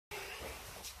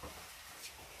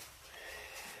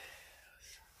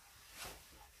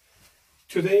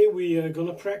Today we are going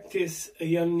to practice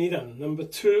Heian Nidan, number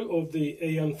 2 of the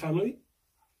Heian family.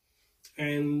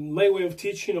 And my way of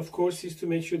teaching, of course, is to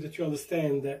make sure that you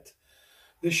understand that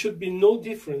there should be no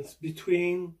difference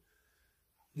between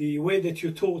the way that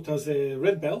you're taught as a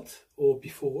red belt or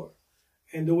before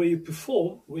and the way you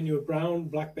perform when you're a brown,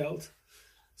 black belt.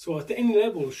 So at any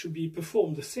level it should be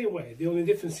performed the same way. The only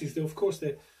difference is that, of course,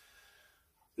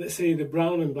 let's say the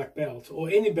brown and black belt or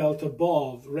any belt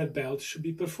above red belt should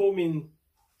be performing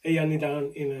Heian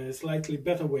Nidan in a slightly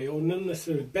better way, or not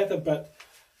necessarily better, but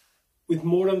with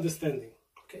more understanding.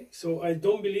 Okay, so I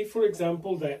don't believe, for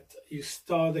example, that you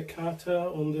start the kata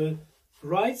on the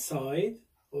right side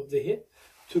of the hip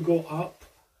to go up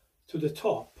to the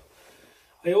top.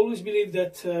 I always believe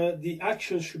that the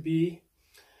action should be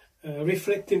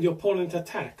reflecting the opponent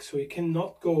attack, so you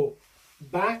cannot go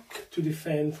back to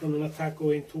defend from an attack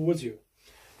going towards you.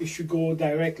 You should go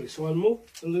directly. So I'll move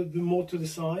a little bit more to the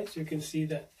side so you can see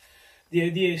that the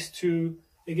idea is to,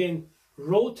 again,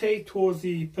 rotate towards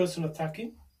the person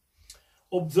attacking,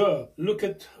 observe, look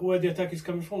at where the attack is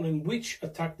coming from and which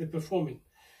attack they're performing.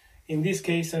 In this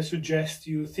case, I suggest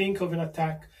you think of an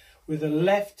attack with a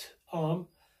left arm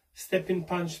stepping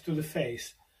punch to the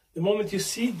face. The moment you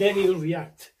see, then you'll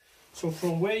react. So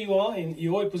from where you are in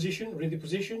your position, ready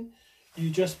position,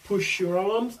 you just push your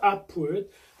arms upward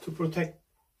to protect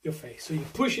your face. So you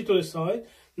push it to the side.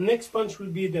 Next punch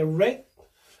will be the right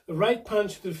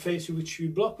punch to the face, which you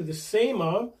block with the same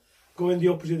arm, go in the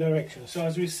opposite direction. So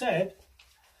as we said,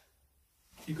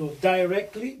 you go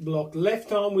directly, block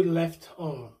left arm with left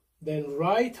arm. Then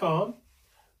right arm,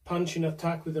 punch in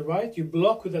attack with the right, you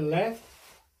block with the left,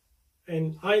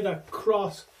 and either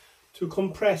cross to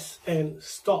compress and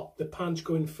stop the punch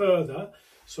going further,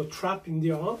 so trapping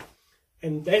the arm,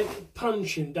 and then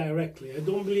punching directly. I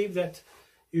don't believe that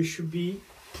you should be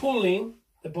pulling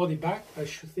the body back. I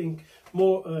should think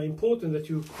more important that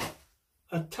you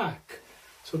attack.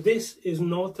 So this is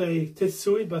not a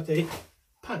tetsui but a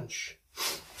punch.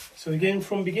 So again,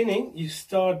 from beginning, you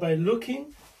start by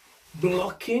looking,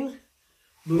 blocking,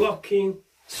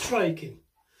 striking.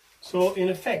 So in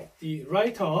effect, the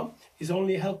right arm is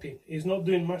only helping. It's not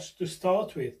doing much to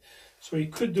start with. So you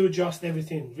could do just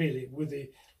everything really with the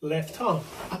left arm.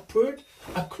 Upward,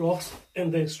 across,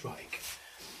 and then strike.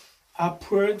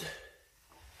 Upward,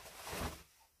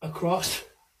 across,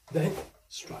 then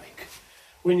strike.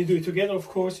 When you do it together, of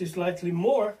course, it's slightly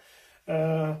more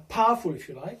powerful, if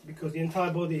you like, because the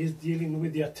entire body is dealing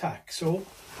with the attack. So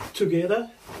together,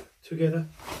 together,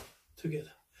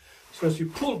 together. So as you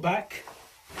pull back,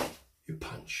 you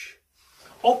punch.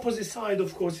 Opposite side,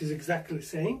 of course, is exactly the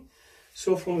same.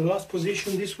 So from the last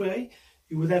position this way,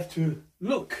 you would have to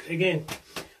look again.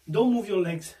 Don't move your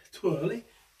legs too early.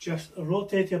 Just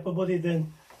rotate your upper body,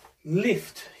 then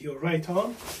lift your right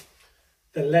arm.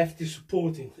 The left is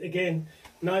supporting. Again,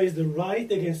 now is the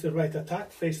right against the right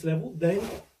attack, face level, then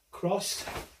cross,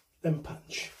 then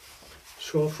punch.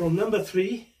 So from number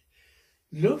 3,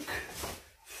 look,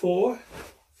 4,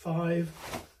 5,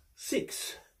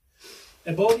 6.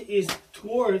 The body is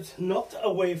towards, not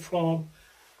away from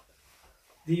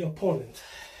the opponent.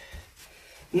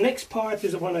 Next part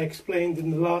is the one I explained in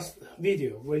the last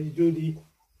video, where you do the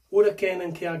Uraken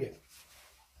and Kyage.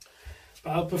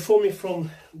 But I'll perform it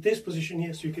from this position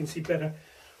here so you can see better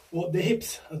what the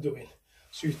hips are doing.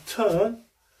 So you turn,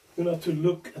 you know, to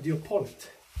look at the opponent.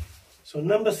 So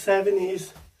number 7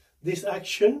 is this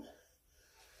action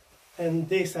and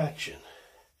this action.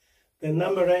 Then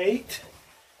number 8,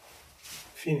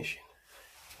 finishing.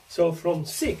 So from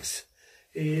 6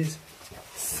 is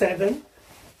 7,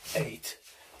 8.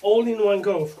 All in one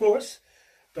go, of course,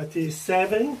 but is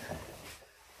 7,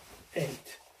 8.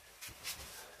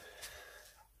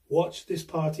 Watch this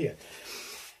part here.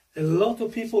 A lot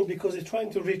of people, because they're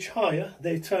trying to reach higher,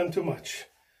 they turn too much.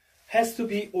 Has to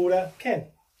be ura ken.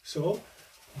 So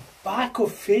back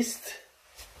of fist,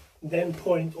 then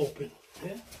point open.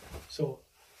 Yeah? So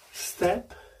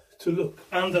step to look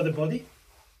under the body,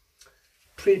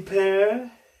 prepare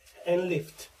and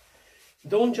lift.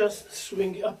 Don't just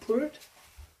swing upward.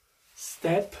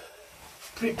 Step,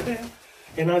 prepare,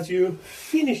 and as you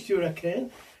finish your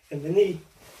uraken and the knee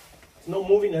is not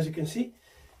moving, as you can see,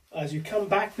 as you come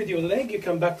back with your leg, you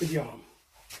come back with your arm.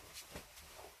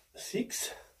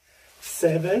 6,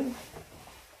 7,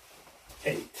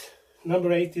 8.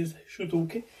 Number 8 is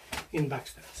shutoke in back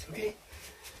stance. Okay,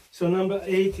 so number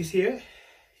 8 is here.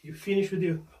 You finish with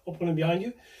your opponent behind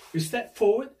you. You step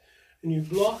forward and you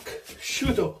block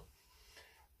shuto.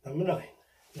 Number 9.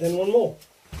 Then one more.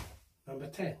 Number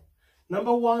 10.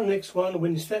 Number 1, next one,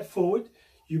 when you step forward,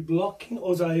 you block in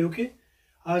ozayuke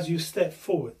as you step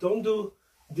forward. Don't do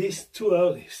this too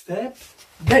early. Step,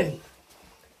 then.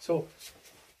 So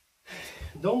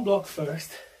don't block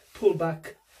first, pull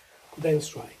back, then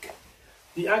strike.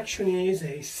 The action is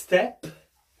a step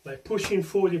by pushing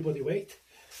forward your body weight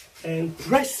and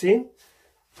pressing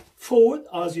forward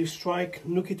as you strike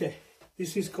nukite.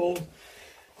 This is called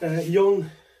yon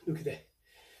nukite.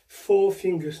 4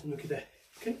 fingers nukite.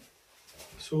 Okay?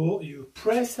 So you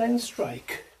press and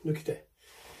strike nukite.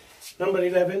 Number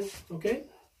 11, okay?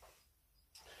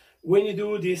 When you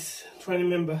do this, try and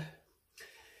remember,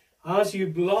 as you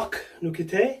block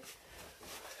nukite,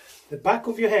 the back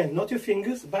of your hand, not your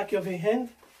fingers, the back of your hand,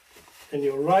 and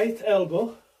your right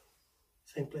elbow,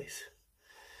 same place.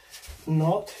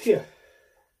 Not here.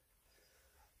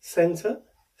 Center,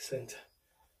 center,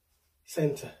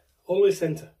 center. Always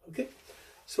center, okay?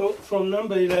 So from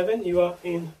number 11, you are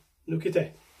in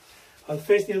nukite. I'll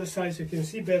face the other side so you can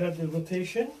see better the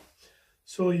rotation.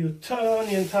 So you turn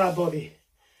the entire body.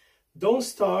 Don't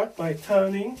start by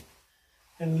turning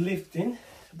and lifting,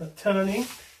 but turning,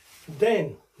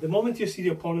 then the moment you see the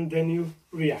opponent, then you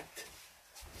react.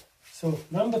 So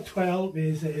number 12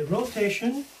 is a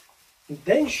rotation,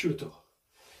 then shuto.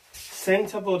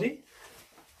 Center body,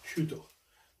 shuto.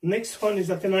 Next one is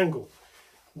at an angle.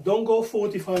 Don't go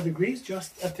 45 degrees,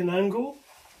 just at an angle,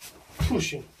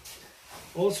 pushing.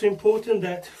 Also important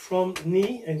that from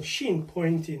knee and shin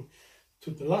pointing to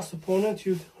the last opponent,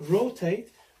 you rotate,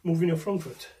 moving your front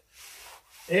foot.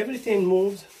 Everything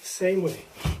moves the same way.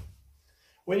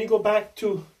 When you go back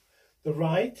to the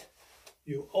right,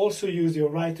 you also use your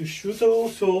right to shuto,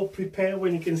 so prepare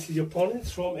when you can see the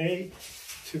opponents from A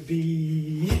to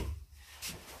B.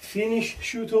 Finish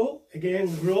shuto,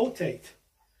 again rotate.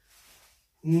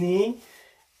 Knee,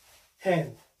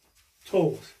 hand,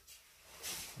 toes,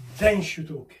 then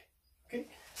shuto. Okay,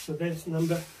 so that's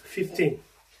number 15.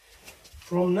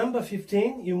 From number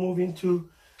 15, you move into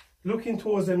looking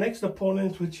towards the next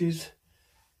opponent, which is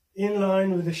in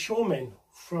line with the shomen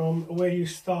from where you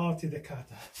started the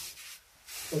kata.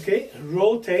 Okay,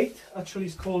 rotate, actually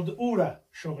it's called ura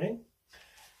shomen.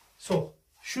 So,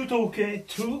 shuto-uke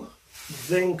to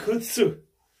zenkutsu.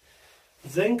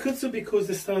 Zenkutsu because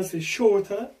the stance is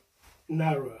shorter,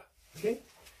 narrower. Okay,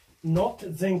 not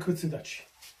zenkutsu dachi.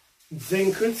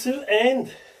 Zenkutsu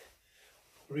and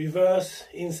reverse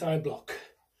inside block.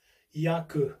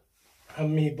 Yaku,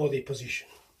 hammi body position.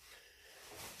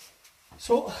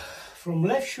 So, from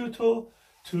left shuto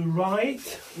to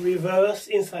right, reverse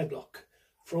inside block,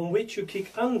 from which you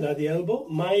kick under the elbow,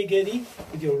 maigeri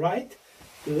with your right,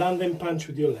 land and punch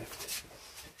with your left.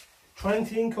 Try and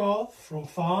think of from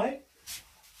 5,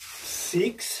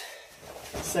 6,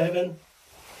 7,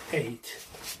 8.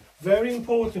 Very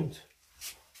important.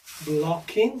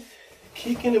 Blocking,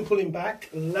 kicking and pulling back,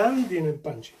 landing and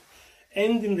punching.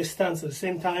 Ending the stance at the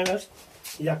same time as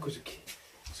Yakuzuki.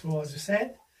 So as I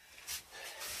said,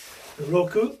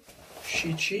 Roku,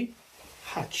 Shichi,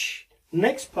 Hachi.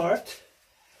 Next part,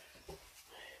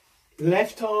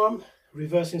 left arm,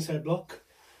 reverse inside block.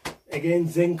 Again,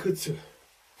 Zenkutsu.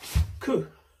 Ku,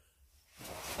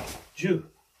 Ju,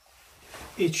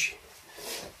 Ichi.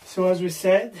 So as we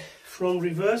said, from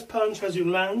reverse punch as you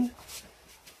land,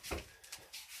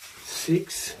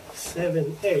 6,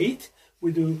 7, 8.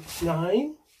 We do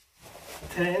 9,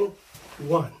 10,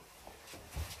 1.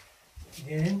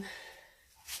 Again,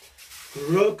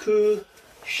 Roku,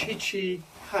 Shichi,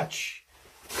 Hachi,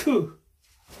 Ku,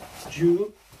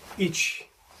 Ju, Ichi.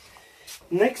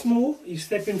 Next move is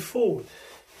stepping forward.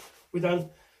 We've done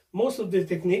most of the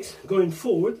techniques going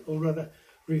forward, or rather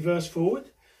reverse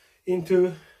forward,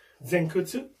 into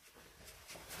Zenkutsu,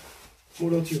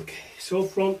 Morotiuke. So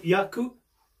from Yaku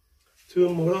to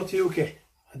Morotiuke.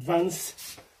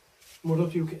 Advance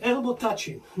Morotiuke. Elbow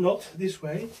touching, not this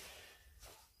way.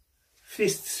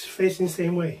 Fists facing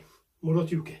same way.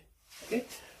 Morotiuke. Okay?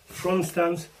 Front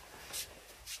stance.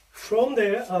 From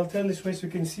there, I'll turn this way so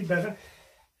you can see better.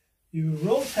 You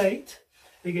rotate,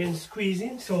 again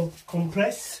squeezing, so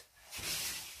compress.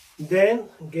 Then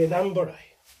Gedanborai.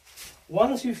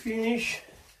 Once you finish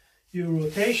your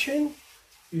rotation,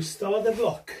 you start the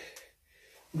block.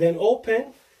 Then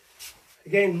open.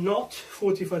 Again, not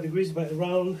 45 degrees, but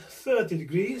around 30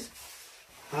 degrees.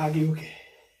 Hagiuke.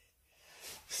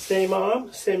 Same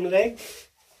arm, same leg.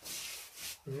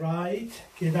 Right,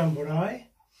 Gedanborai.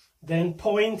 Then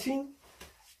pointing,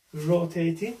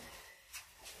 rotating.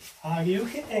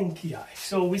 Hagiuke and Kiai.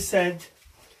 So we said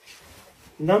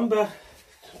number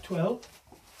 12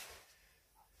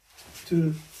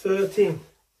 to 13,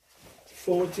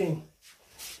 14,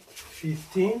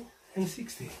 15, and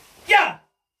 16. Yeah!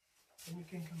 And you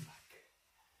can come back.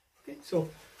 Okay, so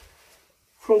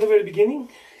from the very beginning,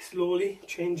 slowly,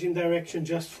 changing direction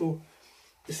just for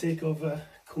the sake of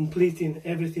completing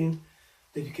everything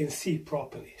that you can see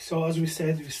properly. So as we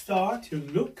said, you start, you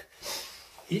look,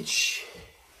 ich,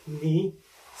 ni,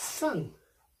 san,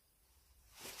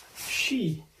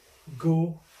 shi,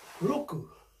 go, roku,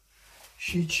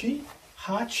 shichi,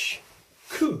 hach,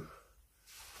 ku,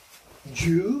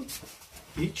 ju,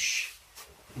 ich,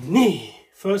 ni.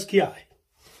 First ki-ai.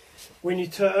 When you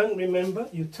turn, remember,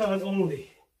 you turn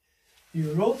only.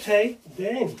 You rotate,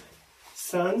 then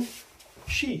san,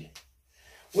 shi.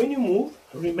 When you move,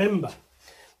 remember,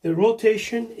 the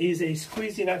rotation is a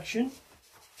squeezing action,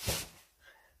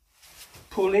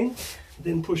 pulling,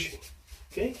 then pushing.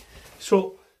 Okay?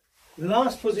 So, the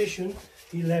last position,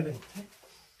 11.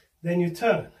 Then you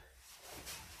turn.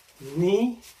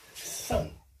 Ni,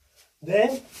 san.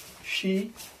 Then,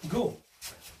 shi, go.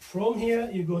 From here,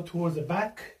 you go towards the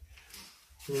back.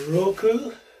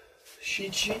 Roku,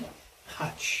 shichi,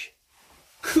 hach.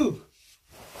 Ku,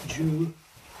 ju,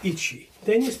 ichi.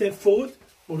 Then you step forward,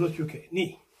 orokyuke,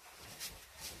 ni.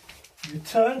 You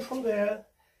turn from there,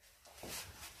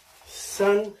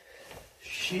 san,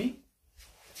 shi,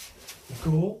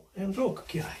 go, and roku,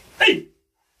 ki-ai. Hey!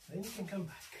 Then you can come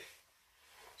back.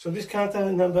 So this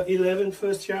kata number 11,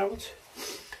 first shout.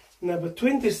 Number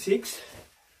 26,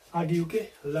 agiuke,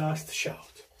 last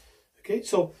shout. Okay,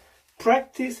 so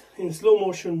practice in slow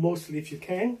motion mostly if you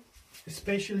can,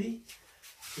 especially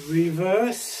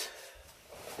reverse,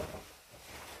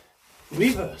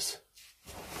 reverse.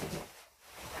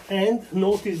 And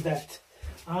notice that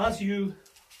as you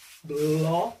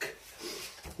block,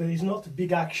 there is not a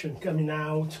big action coming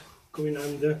out, going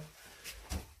under.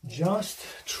 Just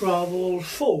travel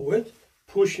forward,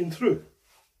 pushing through.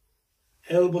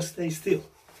 Elbow stay still.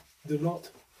 Do not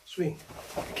swing.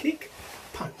 Kick,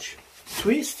 punch.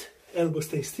 Twist, elbow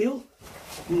stay still.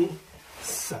 Ni,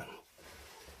 san.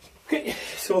 Okay,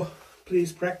 so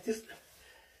please practice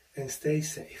and stay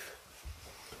safe.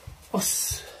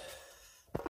 Os.